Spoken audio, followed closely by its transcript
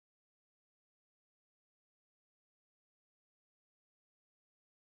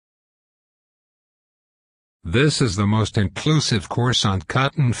This is the most inclusive course on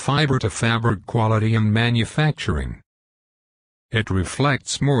cotton fiber to fabric quality and manufacturing. It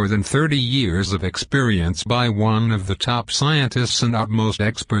reflects more than 30 years of experience by one of the top scientists and utmost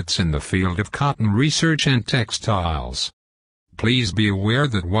experts in the field of cotton research and textiles. Please be aware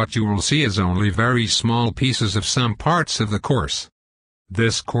that what you will see is only very small pieces of some parts of the course.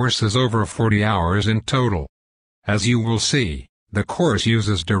 This course is over 40 hours in total. As you will see, the course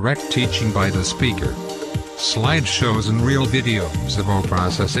uses direct teaching by the speaker, slideshows and real videos of all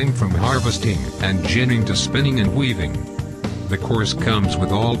processing from harvesting and ginning to spinning and weaving. The course comes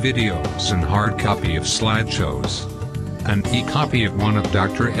with all videos and hard copy of slideshows. An e-copy of one of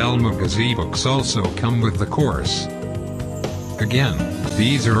Dr. Elmogahzy books also come with the course. Again,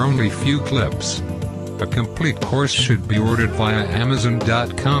 these are only few clips. A complete course should be ordered via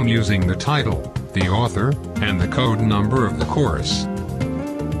Amazon.com using the title, the author, and the code number of the course.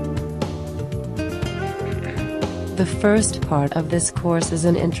 The first part of this course is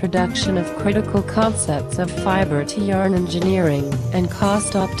an introduction of critical concepts of fiber to yarn engineering and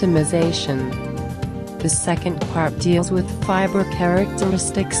cost optimization. The second part deals with fiber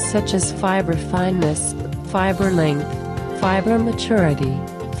characteristics such as fiber fineness, fiber length, fiber maturity,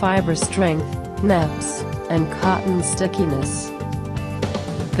 fiber strength, neps, and cotton stickiness.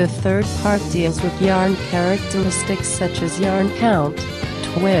 The third part deals with yarn characteristics such as yarn count,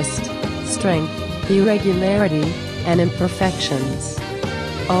 twist, strength, irregularity, and imperfections.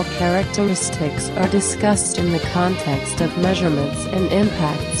 All characteristics are discussed in the context of measurements and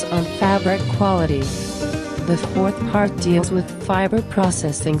impacts on fabric quality. The fourth part deals with fiber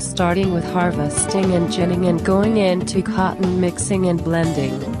processing, starting with harvesting and ginning and going into cotton mixing and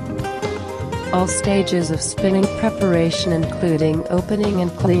blending. All stages of spinning preparation including opening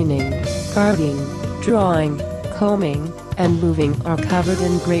and cleaning, carding, drawing, combing, and moving are covered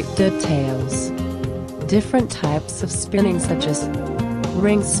in great details. Different types of spinning such as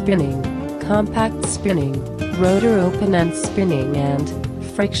ring spinning, compact spinning, rotor open-end spinning, and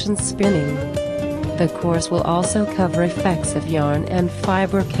friction spinning. The course will also cover effects of yarn and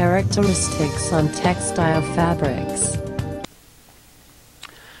fiber characteristics on textile fabrics.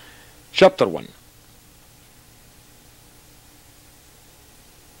 Chapter 1.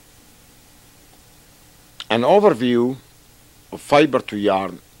 An overview of fiber to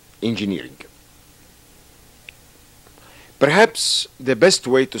yarn engineering. Perhaps the best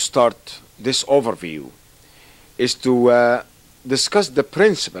way to start this overview is to discuss the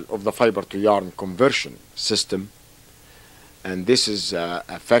principle of the fiber to yarn conversion system, and this is a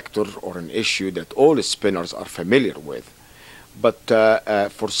factor or an issue that all spinners are familiar with. But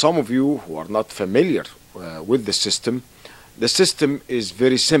for some of you who are not familiar with the system is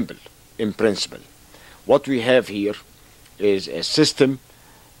very simple in principle. What we have here is a system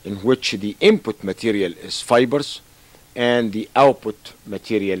in which the input material is fibers and the output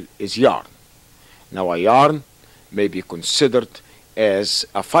material is yarn. Now, a yarn may be considered as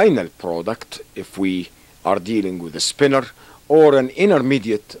a final product if we are dealing with a spinner, or an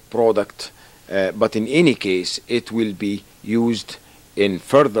intermediate product, but in any case it will be used in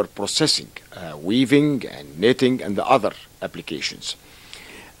further processing, weaving and knitting and the other applications.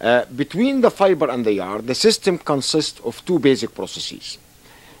 Between the fiber and the yarn, the system consists of two basic processes.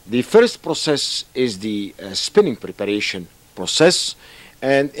 The first process is the spinning preparation process,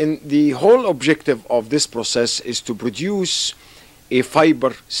 and the whole objective of this process is to produce a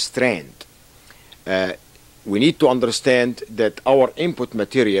fiber strand. We need to understand that our input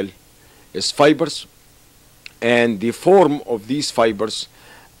material is fibers, and the form of these fibers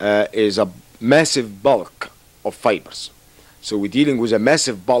is a massive bulk of fibers. So we're dealing with a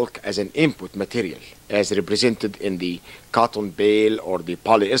massive bulk as an input material, as represented in the cotton bale or the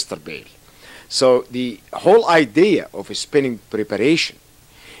polyester bale. So the whole idea of a spinning preparation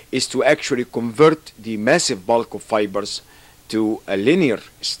is to actually convert the massive bulk of fibers to a linear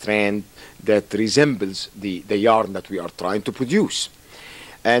strand that resembles the yarn that we are trying to produce.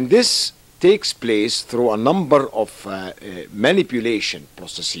 And this takes place through a number of manipulation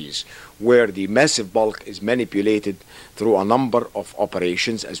processes, where the massive bulk is manipulated through a number of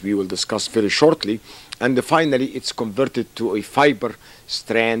operations, as we will discuss very shortly, and finally it's converted to a fiber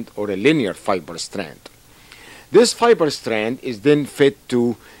strand or a linear fiber strand. This fiber strand is then fed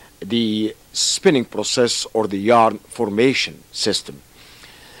to the spinning process or the yarn formation system.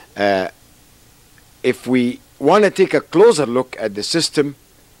 If we want to take a closer look at the system,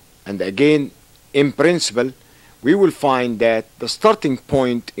 and again, in principle, we will find that the starting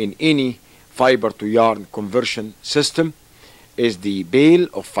point in any fiber to yarn conversion system is the bale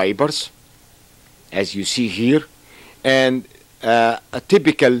of fibers, as you see here, and a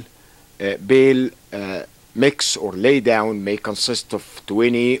typical bale mix or lay down may consist of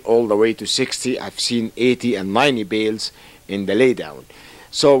 20 all the way to 60. I've seen 80 and 90 bales in the lay down.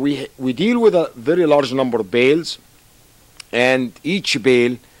 So we deal with a very large number of bales, and each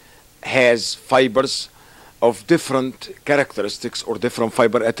bale has fibers of different characteristics or different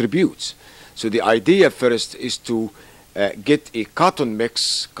fiber attributes. So the idea first is to get a cotton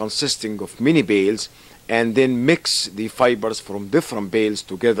mix consisting of many bales, and then mix the fibers from different bales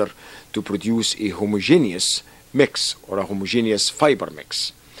together to produce a homogeneous mix or a homogeneous fiber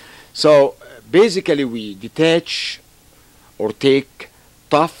mix. So basically we detach or take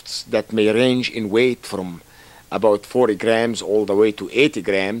tufts that may range in weight from about 40 grams all the way to 80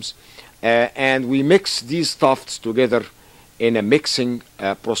 grams, and we mix these tufts together in a mixing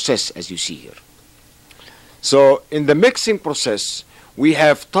process, as you see here. So in the mixing process, we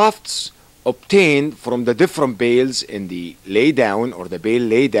have tufts obtained from the different bales in the lay down or the bale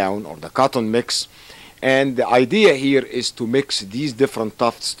lay down or the cotton mix, and the idea here is to mix these different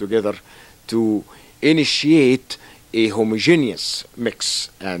tufts together to initiate a homogeneous mix.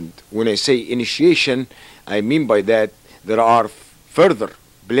 And when I say initiation, I mean by that there are further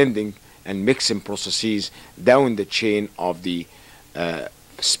blending and mixing processes down the chain of the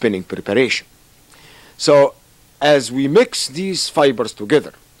spinning preparation. So as we mix these fibers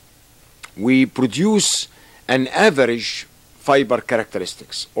together, we produce an average fiber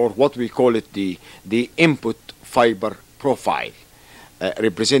characteristics, or what we call it the input fiber profile,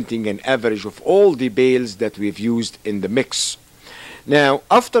 representing an average of all the bales that we've used in the mix. Now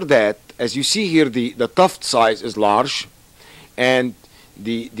after that, as you see here, the tuft size is large, and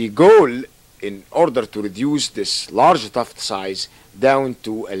the goal in order to reduce this large tuft size down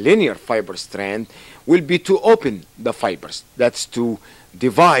to a linear fiber strand will be to open the fibers. That's to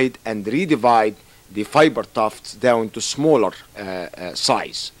divide and redivide the fiber tufts down to smaller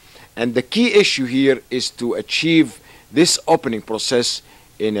size. And the key issue here is to achieve this opening process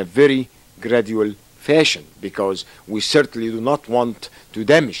in a very gradual fashion, because we certainly do not want to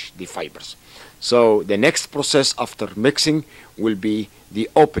damage the fibers. So the next process after mixing will be the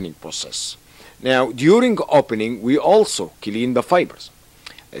opening process. Now during opening, we also clean the fibers.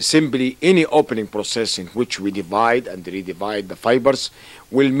 Simply any opening process in which we divide and redivide the fibers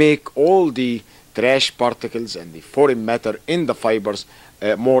will make all the trash particles and the foreign matter in the fibers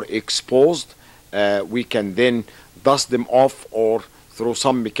more exposed. We can then dust them off, or through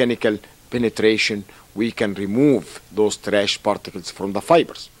some mechanical penetration we can remove those trash particles from the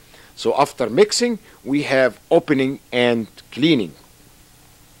fibers. So after mixing, we have opening and cleaning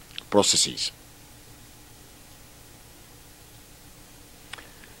processes.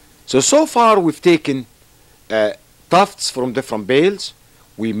 So far we've taken tufts from different bales,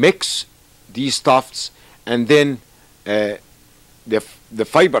 we mix these tufts, and then the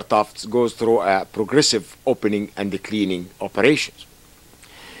fiber tufts goes through a progressive opening and the cleaning operations.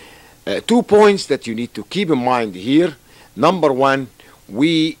 2 points that you need to keep in mind here. Number one,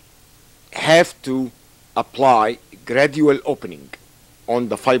 we have to apply gradual opening on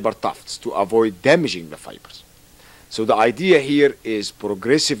the fiber tufts to avoid damaging the fibers. So the idea here is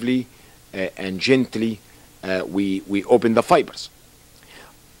progressively and gently we open the fibers.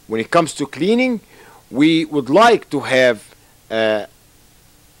 When it comes to cleaning, we would like to have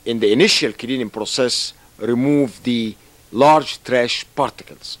in the initial cleaning process remove the large trash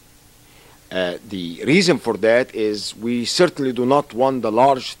particles. The reason for that is we certainly do not want the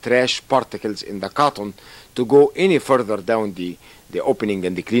large trash particles in the cotton to go any further down the opening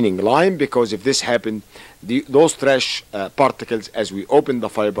and the cleaning line, because if this happened, those trash particles, as we open the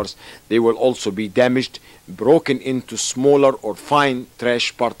fibers, they will also be damaged, broken into smaller or fine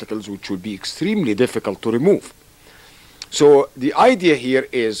trash particles, which will be extremely difficult to remove. So the idea here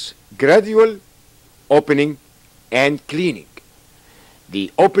is gradual opening and cleaning.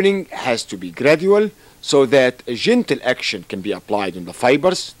 The opening has to be gradual so that a gentle action can be applied on the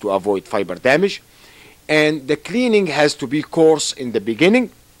fibers to avoid fiber damage, and the cleaning has to be coarse in the beginning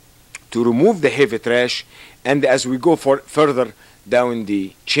to remove the heavy trash, and as we go further down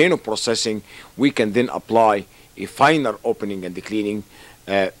the chain of processing, we can then apply a finer opening and the cleaning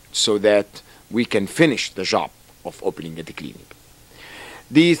so that we can finish the job of opening and the cleaning.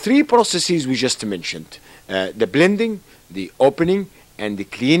 The 3 processes we just mentioned, the blending, the opening, and the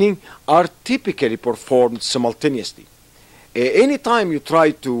cleaning, are typically performed simultaneously. Anytime you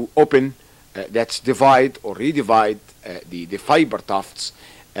try to open, that's divide or redivide the fiber tufts,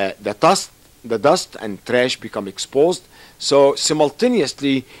 the dust and trash become exposed, so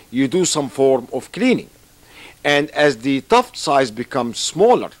simultaneously you do some form of cleaning. And as the tuft size becomes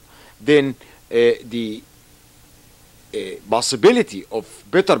smaller, then the possibility of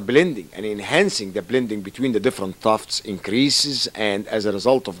better blending and enhancing the blending between the different tufts increases, and as a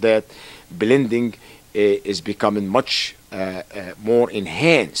result of that, blending is becoming much more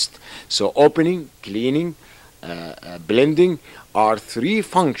enhanced. So opening, cleaning, blending are three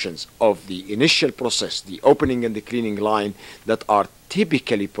functions of the initial process, the opening and the cleaning line, that are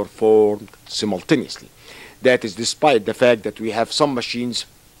typically performed simultaneously. That is despite the fact that we have some machines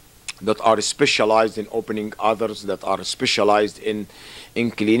that are specialized in opening, others that are specialized in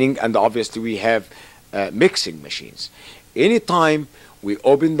cleaning, and obviously we have mixing machines. Anytime we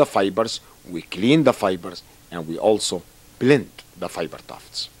open the fibers, we clean the fibers, and we also blend the fiber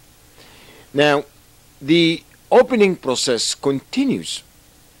tufts. Now, the opening process continues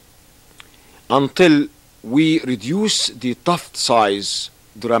until we reduce the tuft size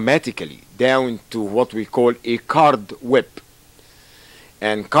dramatically down to what we call a card web.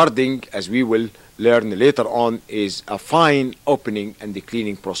 And carding, as we will learn later on, is a fine opening and the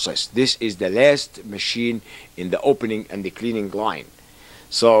cleaning process. This is the last machine in the opening and the cleaning line.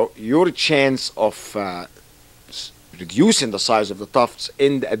 So your chance of reducing the size of the tufts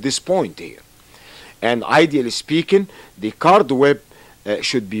end at this point here. And ideally speaking, the card web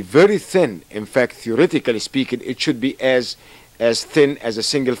should be very thin. In fact, theoretically speaking, it should be as thin as a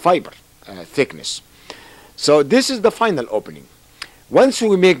single fiber thickness. So this is the final opening. Once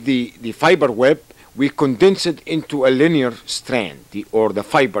we make the fiber web, we condense it into a linear strand, or the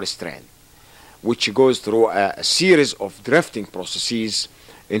fiber strand, which goes through a series of drafting processes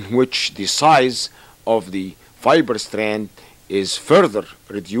in which the size of the fiber strand is further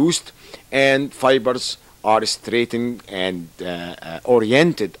reduced and fibers are straightened and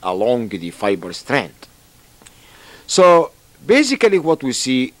oriented along the fiber strand. So basically what we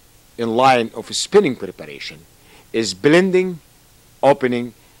see in line of spinning preparation is blending,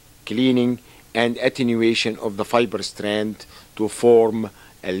 opening, cleaning, and attenuation of the fiber strand to form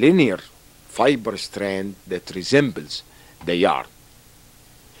a linear fiber strand that resembles the yarn.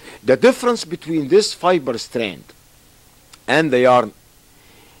 The difference between this fiber strand and the yarn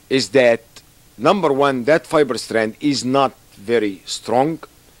is that, number one, that fiber strand is not very strong.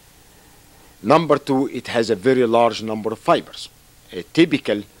 Number two, it has a very large number of fibers. A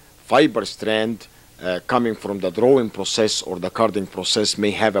typical fiber strand coming from the drawing process or the carding process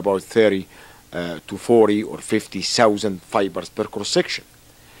may have about 30 to 40 or 50,000 fibers per cross section,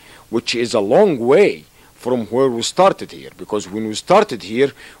 which is a long way from where we started here, because when we started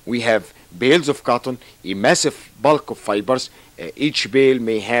here we have bales of cotton, a massive bulk of fibers. Each bale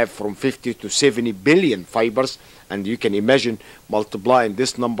may have from 50 to 70 billion fibers, and you can imagine multiplying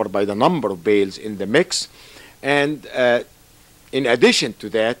this number by the number of bales in the mix. And in addition to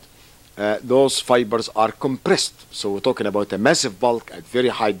that, those fibers are compressed. So we're talking about a massive bulk at very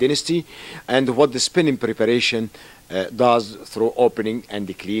high density. And what the spinning preparation does through opening and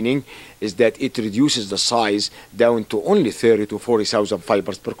the cleaning is that it reduces the size down to only 30 to 40,000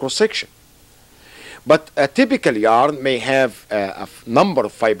 fibers per cross section. But a typical yarn may have a number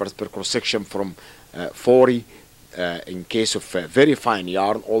of fibers per cross section from 40 in case of very fine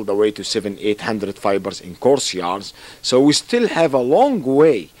yarn, all the way to 700-800 fibers in coarse yarns. So we still have a long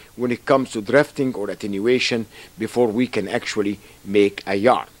way when it comes to drafting or attenuation before we can actually make a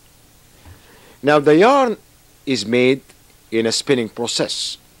yarn. Now the yarn is made in a spinning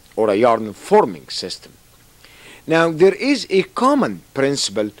process or a yarn forming system. Now there is a common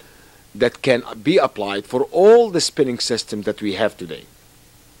principle that can be applied for all the spinning systems that we have today.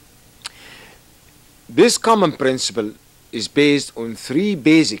 This common principle is based on three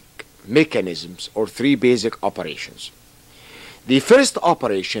basic mechanisms or three basic operations. The first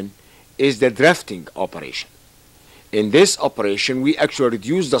operation is the drafting operation. In this operation, we actually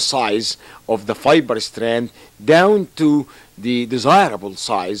reduce the size of the fiber strand down to the desirable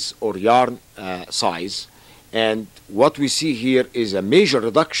size or yarn size. And what we see here is a major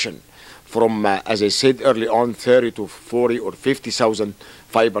reduction from, as I said early on, 30 to 40 or 50,000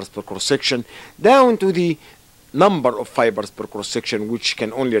 fibers per cross section down to the number of fibers per cross section, which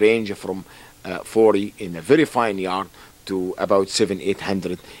can only range from 40 in a very fine yarn to about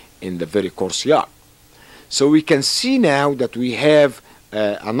 700-800 in the very coarse yarn. So we can see now that we have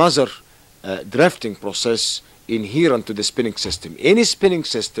another drafting process inherent to the spinning system. Any spinning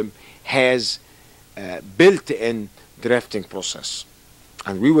system has built-in drafting process.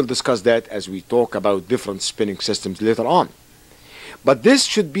 And we will discuss that as we talk about different spinning systems later on. But this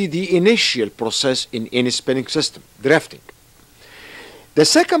should be the initial process in any spinning system, drafting. The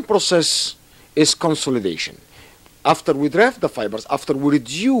second process is consolidation. After we draft the fibers, after we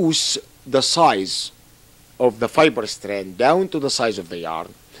reduce the size of the fiber strand down to the size of the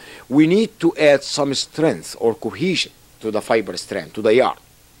yarn, we need to add some strength or cohesion to the fiber strand, to the yarn.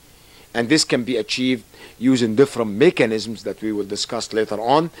 And this can be achieved using different mechanisms that we will discuss later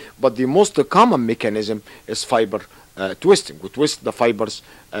on, but the most common mechanism is fiber twisting. We twist the fibers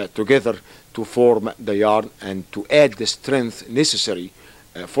together to form the yarn and to add the strength necessary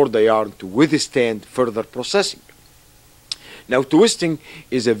for the yarn to withstand further processing. Now, twisting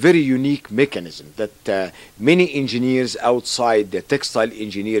is a very unique mechanism that many engineers outside the textile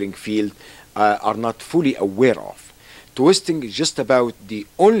engineering field are not fully aware of. Twisting is just about the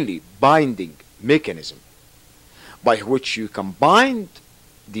only binding mechanism by which you combine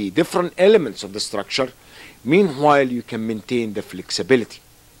the different elements of the structure. Meanwhile, you can maintain the flexibility.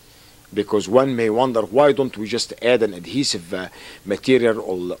 Because one may wonder, why don't we just add an adhesive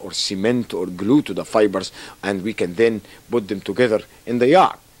material or cement or glue to the fibers and we can then put them together in the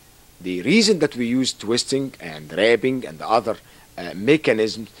yarn? The reason that we use twisting and wrapping and the other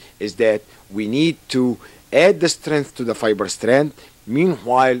mechanisms is that we need to add the strength to the fiber strand.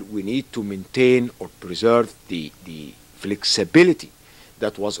 Meanwhile, we need to maintain or preserve the flexibility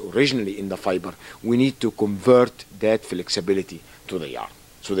that was originally in the fiber. We need to convert that flexibility to the yarn.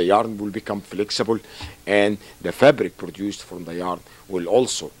 So the yarn will become flexible and the fabric produced from the yarn will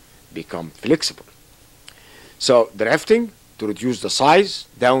also become flexible. So drafting to reduce the size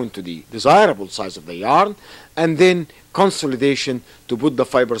down to the desirable size of the yarn, and then consolidation to put the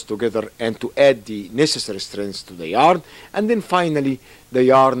fibers together and to add the necessary strength to the yarn, and then finally the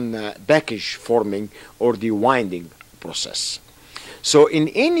yarn package forming or the winding process. So in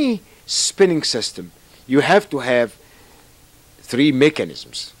any spinning system, you have to have three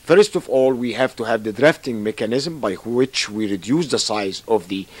mechanisms. First of all, we have to have the drafting mechanism by which we reduce the size of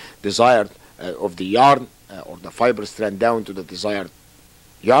the desired of the yarn or the fiber strand down to the desired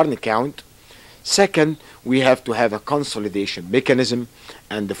yarn count. Second, we have to have a consolidation mechanism,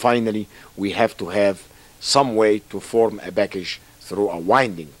 and finally we have to have some way to form a package through a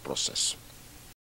winding process.